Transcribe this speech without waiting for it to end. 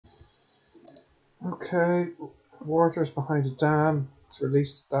Okay, water is behind a dam. It's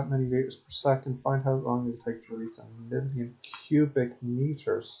released that many liters per second. Find how long it will take to release a million cubic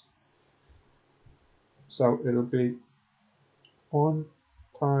meters. So it'll be 1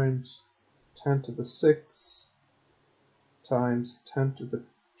 times 10 to the 6 times 10 to the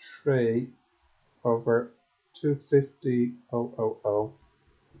 3 over 250,000.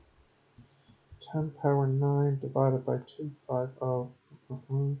 10 power 9 divided by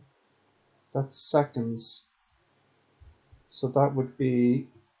 250. That's seconds. So that would be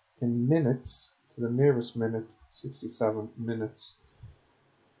in minutes, to the nearest minute, 67 minutes.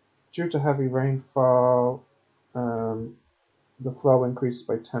 Due to heavy rainfall, the flow increases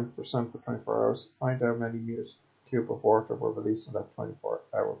by 10% per 24 hours. Find out how many meters cube of water were released in that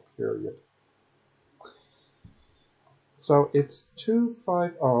 24-hour period. So it's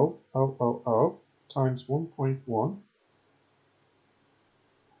 250,000 times 1.1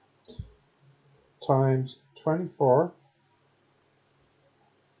 times 24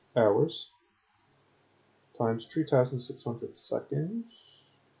 hours times 3,600 seconds.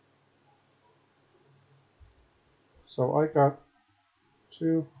 So I got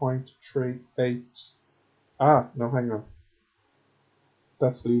 2.38. No, hang on.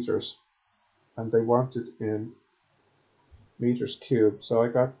 That's liters. And they want it in meters cubed. So I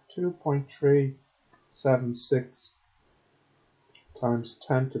got 2.376 times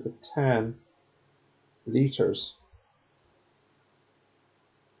 10 to the 10 liters.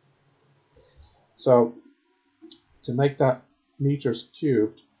 So to make that meters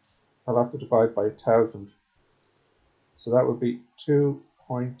cubed, I'll have to divide by 1,000. So that would be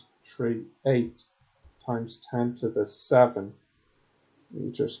 2.38 times 10 to the 7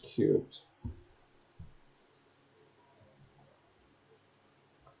 meters cubed.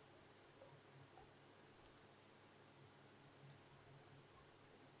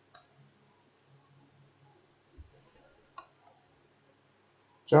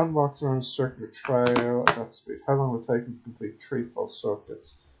 John walks around a circular trail at that speed. How long will it take him to complete 3 full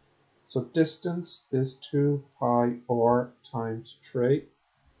circuits? So distance is 2 pi r times 3.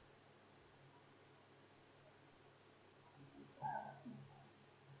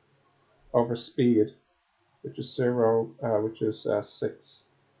 Over speed, which is 6.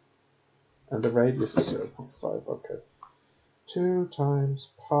 And the radius is 0.5. Okay. 2 times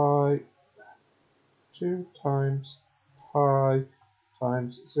pi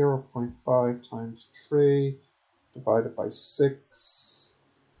times 0.5 times 3 divided by 6.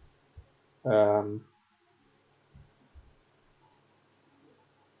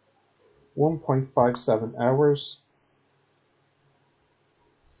 1.57 hours,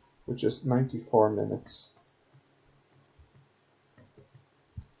 which is 94 minutes.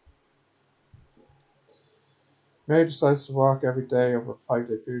 Mary decides to walk every day over a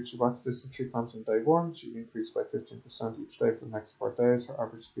 5-day period. She walks distance 3 times on day 1. She increases by 15% each day for the next 4 days. Her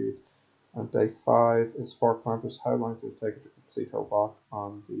average speed on day 5 is 4 kilometers. How long will it take her to complete her walk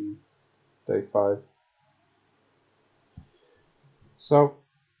on the day 5? So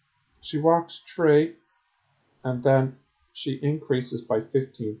she walks 3 and then she increases by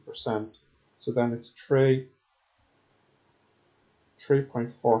 15%. So then it's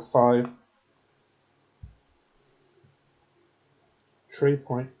 3.45,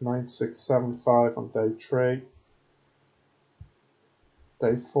 3.9675 on day 3,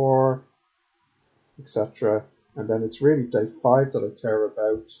 day 4, etc. And then it's really day 5 that I care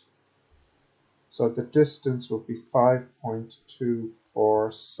about. So the distance will be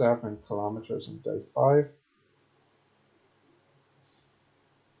 5.247 kilometers on day 5.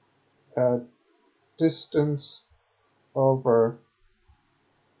 Distance over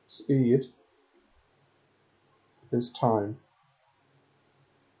speed is time.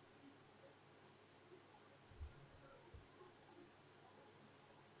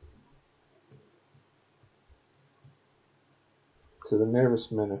 To the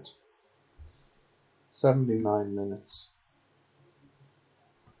nearest minute, 79 minutes.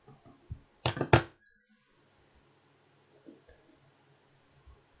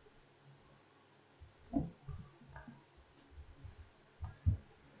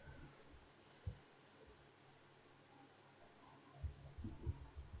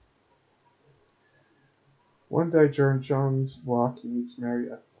 One day during John's walk, he meets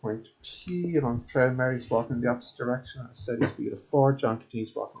Mary at point P along the trail. Mary's walking in the opposite direction at a steady speed of 4. John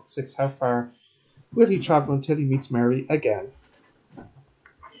continues walking at 6. How far will he travel until he meets Mary again?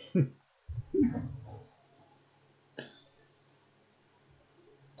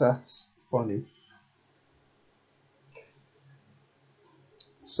 That's funny.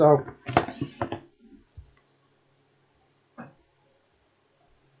 So,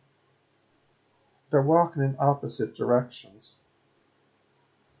 they're walking in opposite directions.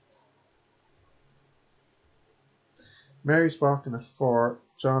 Mary's walking at 4,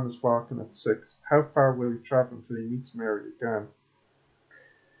 John is walking at 6. How far will he travel until he meets Mary again?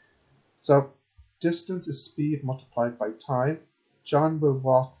 So distance is speed multiplied by time. John will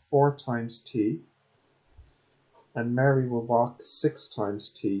walk 4 times t, and Mary will walk 6 times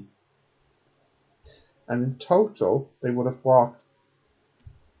t. And in total, they would have walked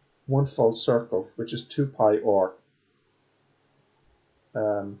one full circle, which is 2 pi r.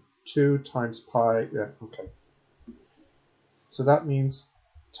 2 times pi, yeah, okay. So that means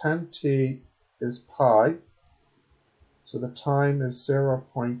 10t is pi, so the time is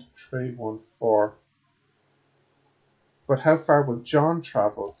 0.314. But how far will John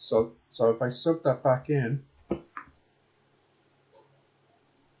travel? So if I sub that back in,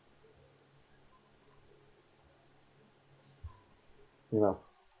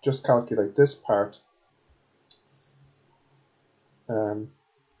 just calculate this part, and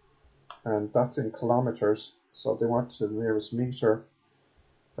that's in kilometers, so they want to the nearest meter.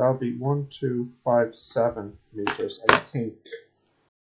 That'll be 1257 meters, I think.